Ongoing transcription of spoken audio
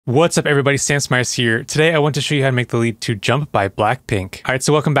What's up everybody, Smyers here. Today I want to show you how to make the lead to Jump by Blackpink. Alright,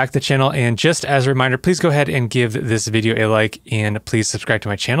 so welcome back to the channel, and just as a reminder, please go ahead and give this video a like, and please subscribe to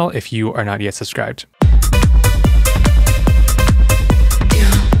my channel if you are not yet subscribed.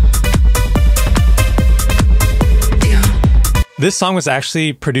 This song was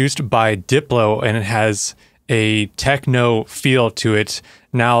actually produced by Diplo, and it has a techno feel to it.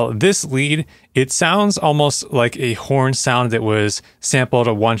 Now, this lead, it sounds almost like a horn sound that was sampled,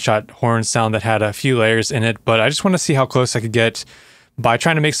 a one-shot horn sound that had a few layers in it, but I just want to see how close I could get by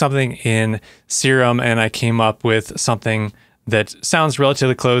trying to make something in Serum, and I came up with something that sounds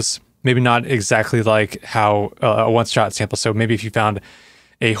relatively close, maybe not exactly like how a one-shot sample. So maybe if you found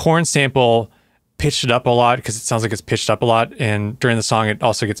a horn sample, pitched it up a lot, because it sounds like it's pitched up a lot, and during the song it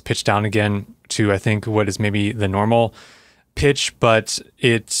also gets pitched down again to I think what is maybe the normal pitch, but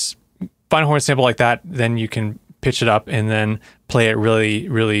it's find a horn sample like that, then you can pitch it up and then play it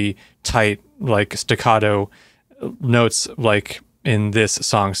really tight, like staccato notes like in this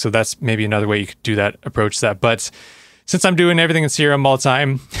song. So that's maybe another way you could do that, approach that. But since I'm doing everything in Serum all the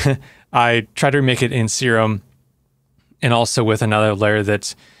time, I try to make it in Serum and also with another layer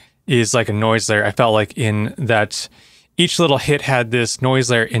that is like a noise layer. I felt like in that each little hit had this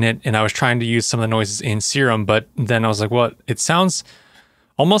noise layer in it, and I was trying to use some of the noises in Serum, but then I was like, well, it sounds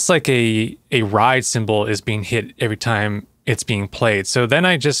almost like a ride cymbal is being hit every time it's being played. So then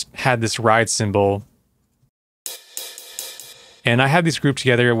I just had this ride cymbal, and I had these grouped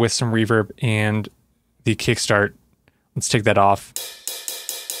together with some reverb and the kickstart. Let's take that off.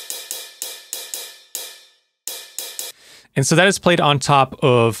 And so that is played on top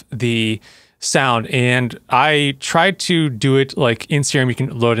of the sound, and I tried to do it like in Serum. You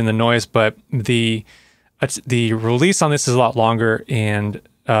can load in the noise, but the release on this is a lot longer, and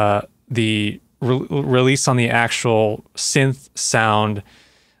the release on the actual synth sound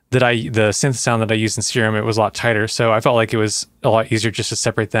that I use in Serum, it was a lot tighter. So I felt like it was a lot easier just to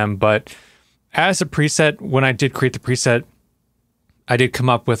separate them. But as a preset, when I did create the preset, I did come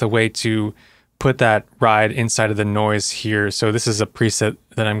up with a way to put that ride inside of the noise here. So this is a preset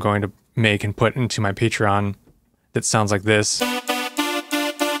that I'm going to make and put into my Patreon that sounds like this.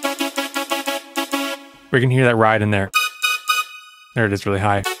 We can hear that ride in there. There it is, really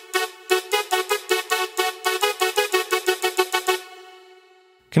high.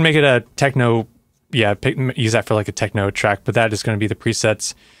 Can make it a techno, yeah, use that for like a techno track, but that is going to be the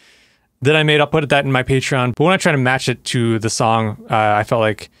presets that I made. I'll put that in my Patreon. But when I try to match it to the song, I felt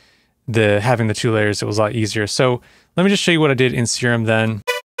like having the two layers, it was a lot easier. So let me just show you what I did in Serum then.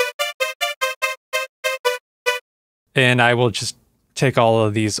 And I will just take all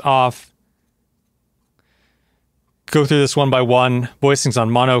of these off. Go through this one by one. Voicing's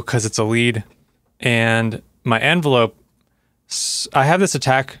on mono because it's a lead. And my envelope, I have this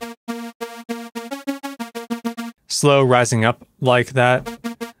attack slow rising up like that.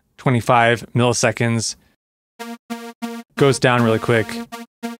 25 milliseconds. Goes down really quick.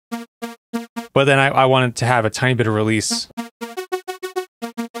 But then I wanted to have a tiny bit of release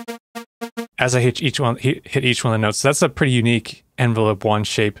as I hit each one of the notes. So that's a pretty unique envelope one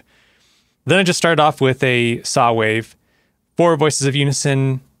shape. Then I just started off with a saw wave, 4 voices of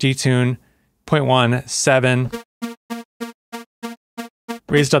unison, detune, 0.17,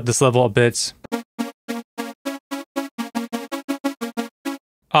 raised up this level a bit.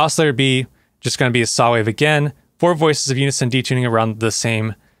 Oscillator B, just going to be a saw wave again, 4 voices of unison, detuning around the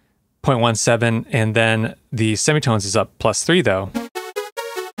same 0.17, and then the semitones is up +3 though.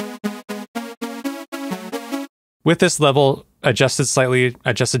 With this level adjusted slightly,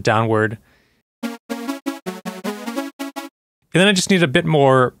 adjusted downward. And then I just need a bit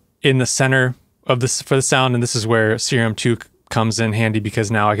more in the center of this for the sound, and this is where Serum 2 comes in handy, because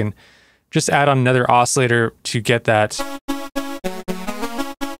now I can just add on another oscillator to get that.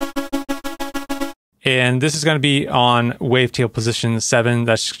 And this is going to be on wavetail position 7.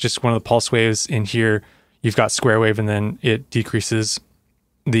 That's just one of the pulse waves in here. You've got square wave, and then it decreases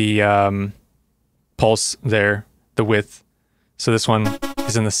the pulse there, the width. So this one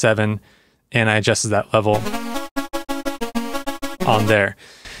is in the 7, and I adjusted that level on there.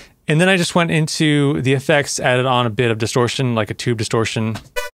 And then I just went into the effects, added on a bit of distortion, like a tube distortion.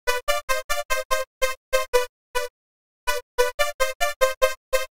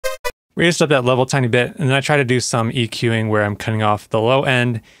 Raised up that level a tiny bit, and then I try to do some EQing where I'm cutting off the low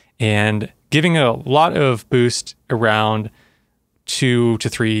end and giving a lot of boost around 2 to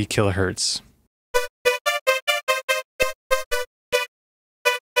 3 kilohertz.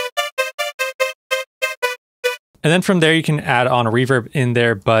 And then from there you can add on a reverb in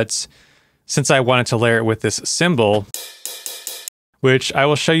there, but since I wanted to layer it with this cymbal, which I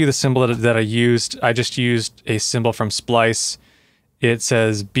will show you the cymbal that I used. I just used a cymbal from Splice. It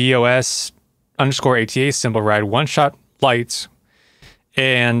says BOS_ATA cymbal ride one shot light.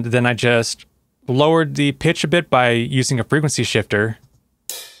 And then I just lowered the pitch a bit by using a frequency shifter.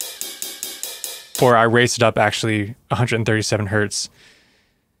 Or I raised it up actually 137 hertz.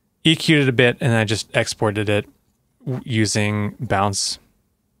 EQ'd it a bit, and I just exported it using bounce.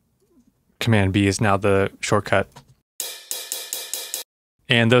 Command B is now the shortcut.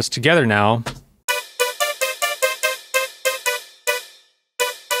 And those together now.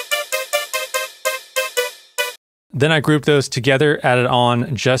 Then I grouped those together, added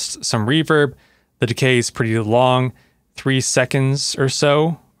on just some reverb. The decay is pretty long, 3 seconds or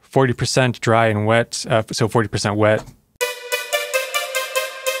so, 40% dry and wet, so 40% wet.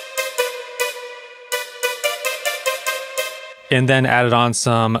 And then added on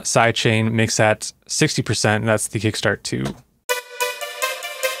some sidechain mix at 60%, and that's the kickstart too.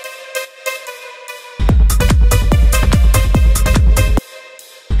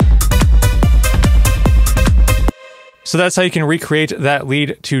 So that's how you can recreate that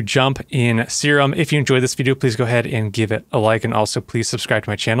lead to jump in Serum. If you enjoyed this video, please go ahead and give it a like, and also please subscribe to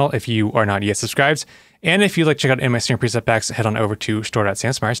my channel if you are not yet subscribed. And if you'd like to check out any of my Serum preset packs, head on over to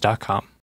store.samsmyers.com.